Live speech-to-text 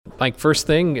Mike, first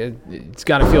thing, it's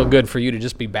got to feel good for you to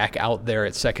just be back out there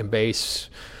at second base,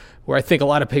 where I think a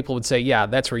lot of people would say, yeah,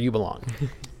 that's where you belong.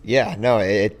 Yeah, no,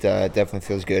 it definitely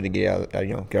feels good to get out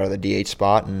of the DH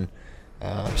spot and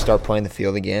start playing the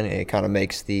field again. It kind of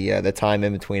makes the time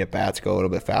in between at bats go a little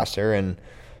bit faster, and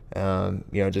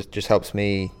just helps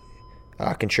me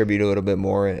contribute a little bit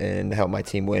more and help my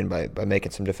team win by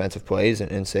making some defensive plays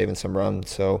and saving some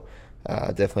runs. So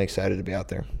definitely excited to be out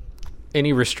there.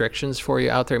 Any restrictions for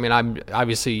you out there? I mean,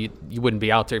 obviously you wouldn't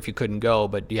be out there if you couldn't go,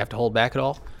 but do you have to hold back at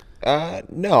all?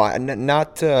 No,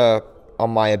 not on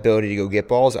my ability to go get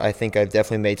balls. I think I've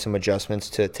definitely made some adjustments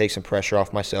to take some pressure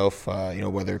off myself.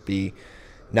 Whether it be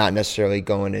not necessarily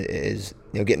going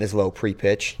getting as low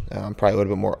pre-pitch, probably a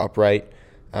little bit more upright,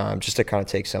 just to kind of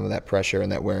take some of that pressure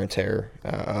and that wear and tear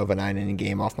of a 9-inning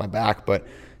game off my back. But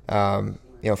from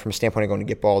a standpoint of going to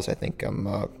get balls, I think I'm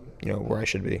where I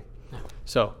should be.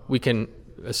 So we can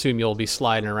assume you'll be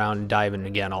sliding around and diving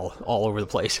again all over the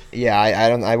place. Yeah,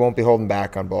 I won't be holding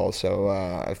back on balls, so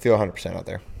I feel 100% out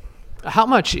there. How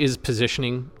much is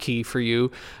positioning key for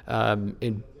you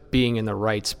in being in the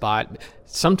right spot?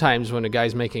 Sometimes when a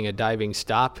guy's making a diving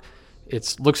stop,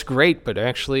 it looks great, but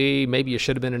actually maybe you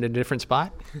should have been in a different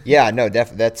spot. Yeah, no,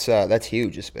 that's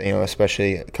huge.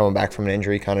 Especially coming back from an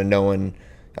injury, kind of knowing.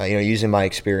 Using my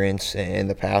experience in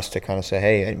the past to kind of say,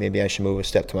 hey, maybe I should move a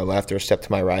step to my left or a step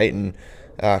to my right, and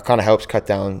kind of helps cut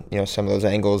down, some of those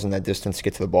angles and that distance to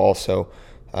get to the ball. So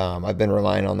I've been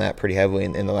relying on that pretty heavily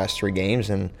in the last 3 games,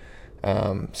 and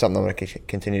something I'm going to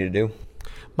continue to do.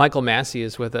 Michael Massey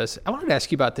is with us. I wanted to ask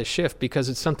you about this shift because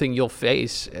it's something you'll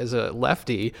face as a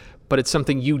lefty, but it's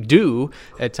something you do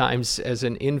at times as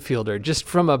an infielder. Just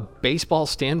from a baseball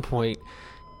standpoint,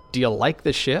 do you like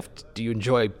the shift? Do you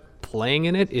enjoy playing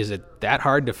in it? Is it that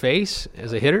hard to face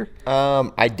as a hitter?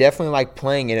 I definitely like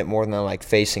playing in it more than I like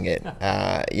facing it.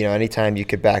 Anytime you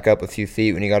could back up a few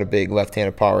feet when you got a big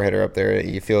left-handed power hitter up there,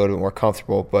 you feel a little bit more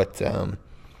comfortable. But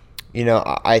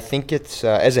I think it's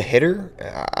as a hitter,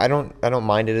 I don't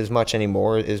mind it as much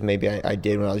anymore as maybe I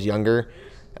did when I was younger.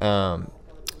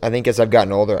 I think as I've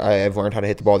gotten older, I've learned how to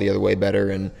hit the ball the other way better,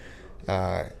 and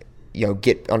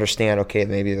understand. Okay,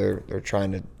 maybe they're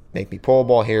trying to make me pull a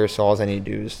ball here, so all I need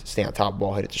to do is stay on top of the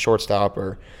ball, hit it to shortstop,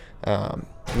 or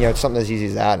it's something as easy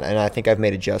as that. And I think I've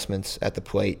made adjustments at the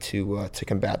plate to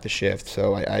combat the shift.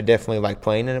 So I definitely like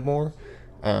playing in it more,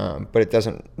 but it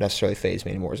doesn't necessarily faze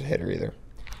me anymore as a hitter either.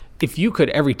 If you could,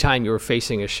 every time you were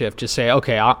facing a shift, just say,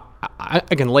 okay, I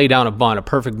can lay down a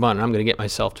perfect bunt, and I'm going to get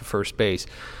myself to first base.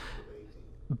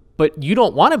 But you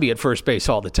don't want to be at first base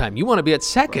all the time. You want to be at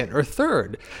second or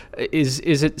third. Is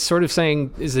it sort of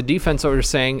saying, is the defense over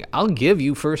saying, I'll give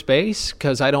you first base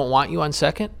because I don't want you on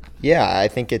second? Yeah, I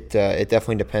think it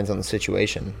definitely depends on the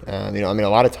situation. A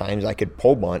lot of times I could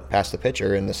pull bunt past the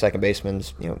pitcher and the second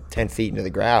baseman's 10 feet into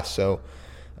the grass. So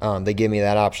they give me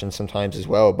that option sometimes as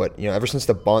well. But ever since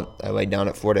the bunt I laid down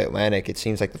at Florida Atlantic, it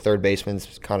seems like the third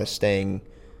baseman's kind of staying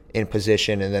in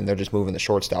position, and then they're just moving the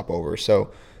shortstop over. So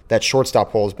that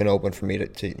shortstop hole has been open for me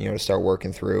to start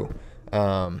working through.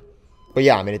 But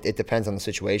yeah, it depends on the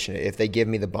situation. If they give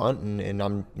me the bunt and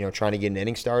I'm trying to get an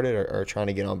inning started or trying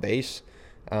to get on base,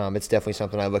 it's definitely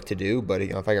something I look to do. But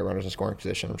if I got runners in scoring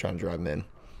position, I'm trying to drive them in.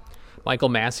 Michael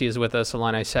Massey is with us,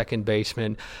 Illini second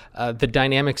baseman. The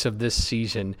dynamics of this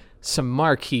season, some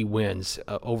marquee wins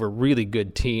over really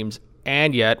good teams,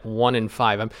 and yet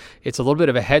 1-5. It's a little bit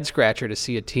of a head scratcher to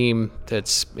see a team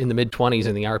that's in the mid-20s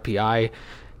in the RPI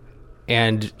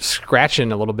and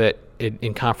scratching a little bit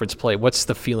in conference play. What's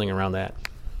the feeling around that?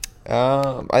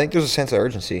 I think there's a sense of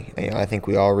urgency. I think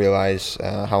we all realize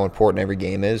how important every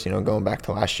game is, going back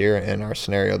to last year and our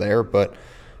scenario there. But,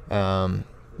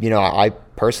 I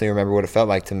personally remember what it felt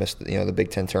like to miss, the Big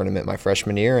Ten tournament my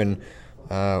freshman year. And,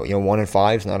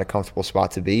 1-5 is not a comfortable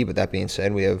spot to be. But that being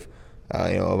said, we have,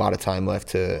 a lot of time left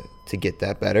to get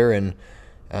that better. And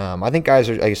I think guys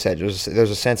are, like I said, there's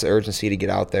a sense of urgency to get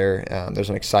out there. There's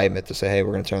an excitement to say, hey,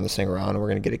 we're going to turn this thing around and we're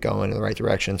going to get it going in the right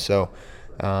direction. So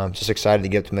just excited to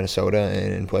get up to Minnesota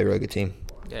and play a really good team.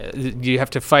 You have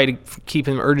to fight,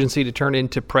 keeping urgency to turn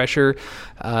into pressure.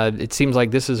 It seems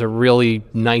like this is a really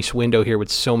nice window here with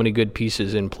so many good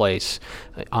pieces in place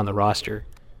on the roster.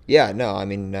 Yeah, no,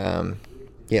 again,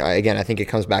 I think it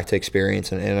comes back to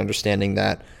experience and understanding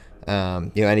that,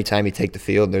 anytime you take the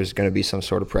field, there's going to be some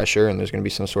sort of pressure and there's going to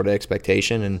be some sort of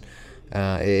expectation. And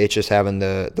it's just having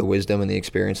the wisdom and the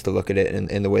experience to look at it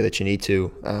in the way that you need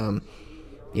to.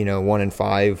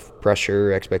 1-5,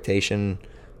 pressure, expectation.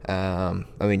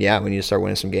 We need to start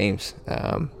winning some games.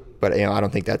 But I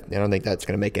don't think that's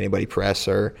going to make anybody press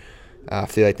or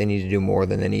feel like they need to do more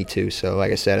than they need to. So,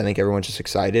 like I said, I think everyone's just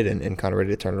excited and kind of ready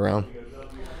to turn it around.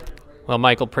 Well,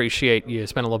 Michael, appreciate you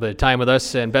spending a little bit of time with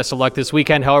us, and best of luck this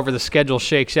weekend, however the schedule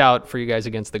shakes out for you guys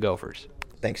against the Gophers.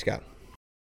 Thanks, Scott.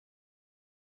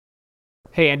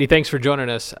 Hey, Andy, thanks for joining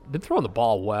us. I've been throwing the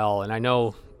ball well, and I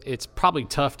know it's probably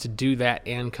tough to do that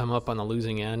and come up on the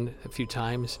losing end a few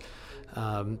times,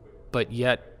 but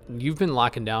yet you've been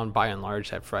locking down, by and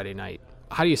large, that Friday night.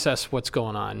 How do you assess what's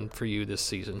going on for you this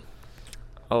season?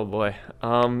 Oh, boy.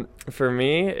 For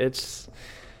me,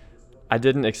 I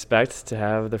didn't expect to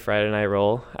have the Friday night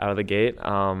roll out of the gate,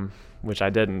 which I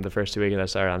didn't the first 2 weekends I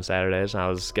started on Saturdays, and I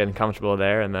was getting comfortable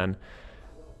there, and then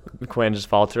Quinn just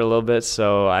faltered a little bit,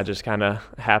 so I just kind of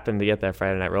happened to get that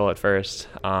Friday night roll at first.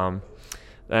 Then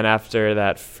after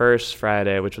that first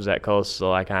Friday, which was at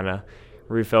Coastal, I kind of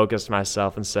refocused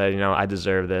myself and said, I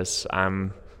deserve this.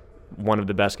 I'm one of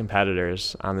the best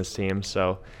competitors on this team,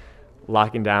 so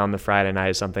locking down the Friday night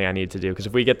is something I need to do, because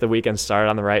if we get the weekend started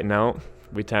on the right note,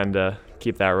 we tend to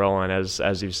keep that rolling.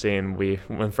 As you've seen,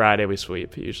 when Friday we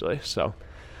sweep usually. So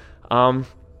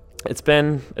it's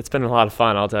been a lot of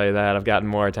fun, I'll tell you that. I've gotten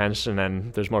more attention,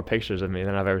 and there's more pictures of me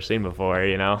than I've ever seen before.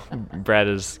 Brett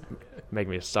is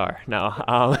making me a star.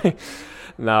 No,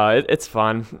 it's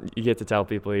fun. You get to tell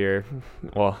people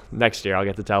next year I'll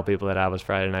get to tell people that I was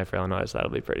Friday night for Illinois, so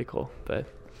that'll be pretty cool. But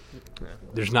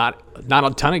there's not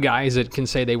a ton of guys that can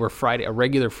say they were a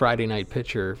regular Friday night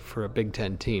pitcher for a Big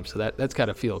Ten team, so that's got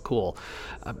to feel cool.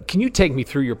 Can you take me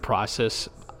through your process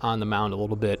on the mound a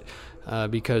little bit,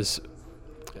 because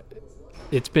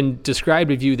it's been described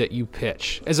of you that you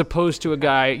pitch, as opposed to a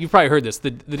guy. You've probably heard this.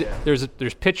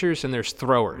 There's pitchers and there's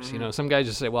throwers. Mm-hmm. Some guys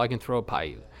just say, "Well, I can throw a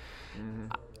Paiute." Mm-hmm.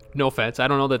 No offense, I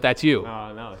don't know that that's you.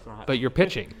 No, it's not. But you're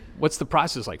pitching. What's the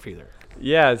process like for you there?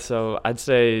 Yeah, so I'd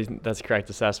say that's a correct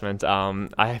assessment.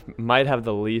 I might have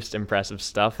the least impressive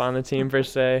stuff on the team per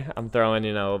se. I'm throwing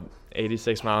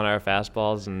 86 mile an hour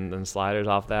fastballs and sliders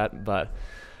off that, but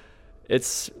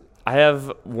I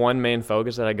have one main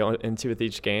focus that I go into with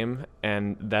each game,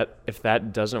 and that if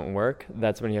that doesn't work,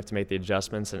 that's when you have to make the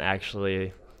adjustments and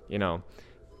actually,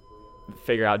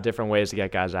 figure out different ways to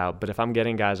get guys out. But if I'm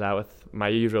getting guys out with my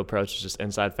usual approach is just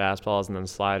inside fastballs and then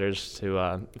sliders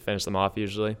to finish them off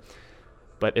usually.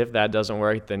 But if that doesn't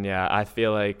work, then yeah, I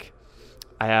feel like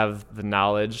I have the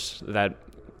knowledge that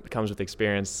comes with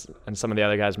experience, and some of the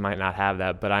other guys might not have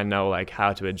that, but I know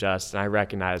how to adjust, and I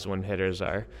recognize when hitters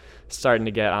are starting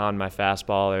to get on my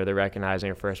fastball or they're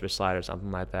recognizing a first pitch slide or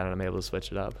something like that, and I'm able to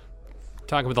switch it up.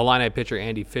 Talking with Illini pitcher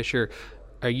Andy Fisher,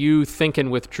 are you thinking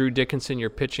with Drew Dickinson, your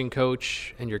pitching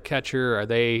coach, and your catcher, are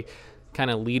they kind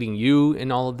of leading you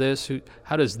in all of this?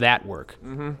 How does that work?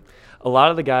 Mm-hmm. A lot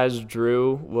of the guys,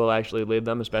 Drew will actually lead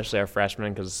them, especially our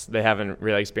freshmen, because they haven't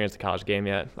really experienced the college game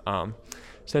yet.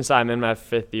 Since I'm in my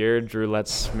 5th year, Drew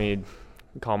lets me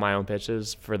call my own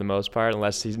pitches for the most part,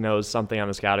 unless he knows something on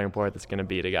the scouting report that's going to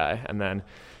beat a guy. And then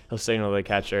he'll signal to the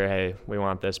catcher, hey, we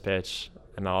want this pitch,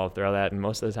 and I'll throw that. And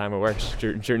most of the time it works.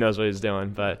 Drew knows what he's doing.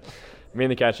 But me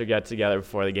and the catcher get together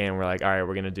before the game. We're like, all right,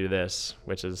 we're going to do this,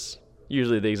 which is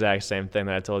usually the exact same thing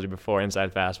that I told you before,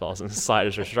 inside fastballs and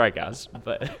sliders for strikeouts.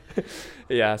 But,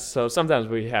 yeah, so sometimes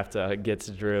we have to get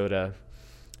to Drew to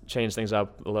change things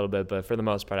up a little bit, but for the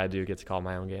most part, I do get to call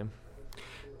my own game.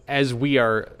 As we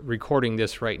are recording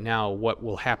this right now, what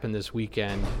will happen this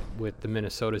weekend with the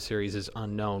Minnesota series is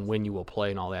unknown, when you will play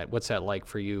and all that. What's that like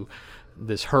for you,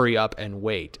 this hurry up and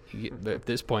wait? At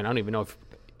this point, I don't even know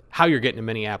how you're getting to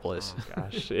Minneapolis. Oh,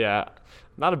 gosh, yeah.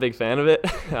 Not a big fan of it.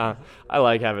 I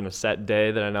like having a set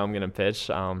day that I know I'm going to pitch.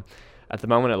 At the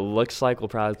moment, it looks like we'll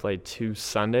probably play 2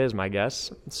 Sundays, my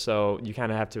guess. So you kind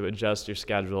of have to adjust your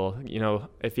schedule.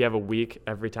 If you have a week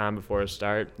every time before a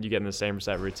start, you get in the same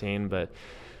set routine. But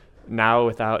now,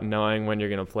 without knowing when you're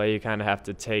going to play, you kind of have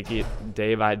to take it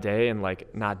day by day and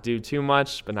not do too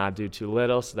much, but not do too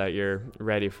little, so that you're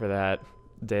ready for that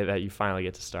day that you finally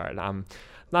get to start. I'm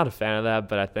not a fan of that,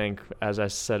 but I think, as I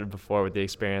said before, with the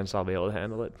experience, I'll be able to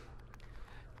handle it.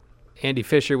 Andy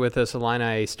Fisher with us,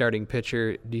 Illini starting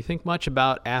pitcher. Do you think much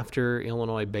about after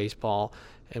Illinois baseball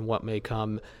and what may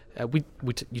come?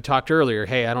 You talked earlier,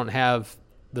 hey, I don't have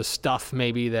the stuff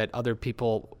maybe that other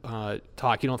people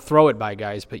talk. You don't throw it by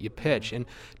guys, but you pitch. And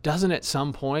doesn't at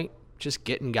some point just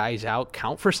getting guys out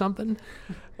count for something?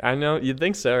 I know, you'd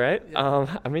think so, right?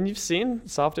 Yeah. You've seen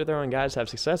softer throwing guys have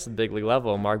success at the big league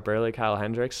level, Mark Burley, Kyle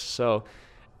Hendricks. So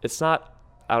it's not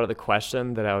out of the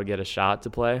question that I would get a shot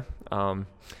to play.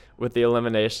 With the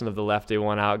elimination of the lefty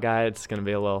one-out guy, it's going to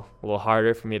be a little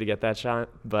harder for me to get that shot.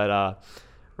 But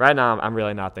right now, I'm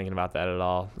really not thinking about that at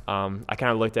all. I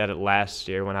kind of looked at it last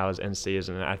year when I was in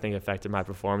season, and I think it affected my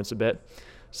performance a bit.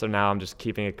 So now I'm just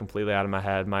keeping it completely out of my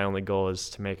head. My only goal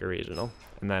is to make a regional.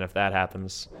 And then if that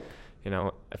happens,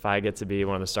 if I get to be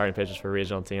one of the starting pitchers for a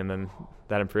regional team, then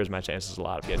that improves my chances a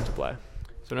lot of getting to play.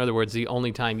 So in other words, the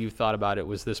only time you thought about it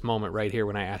was this moment right here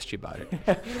when I asked you about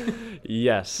it.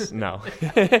 Yes. No.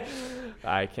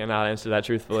 I cannot answer that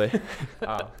truthfully.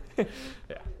 Yeah.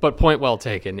 But point well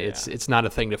taken. It's not a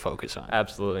thing to focus on.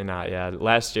 Absolutely not. Yeah.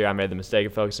 Last year I made the mistake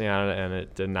of focusing on it, and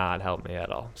it did not help me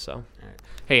at all. So.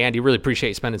 Hey, Andy, really appreciate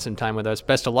you spending some time with us.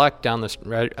 Best of luck down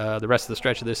the rest of the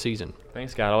stretch of this season.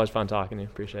 Thanks, Scott. Always fun talking to you.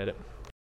 Appreciate it.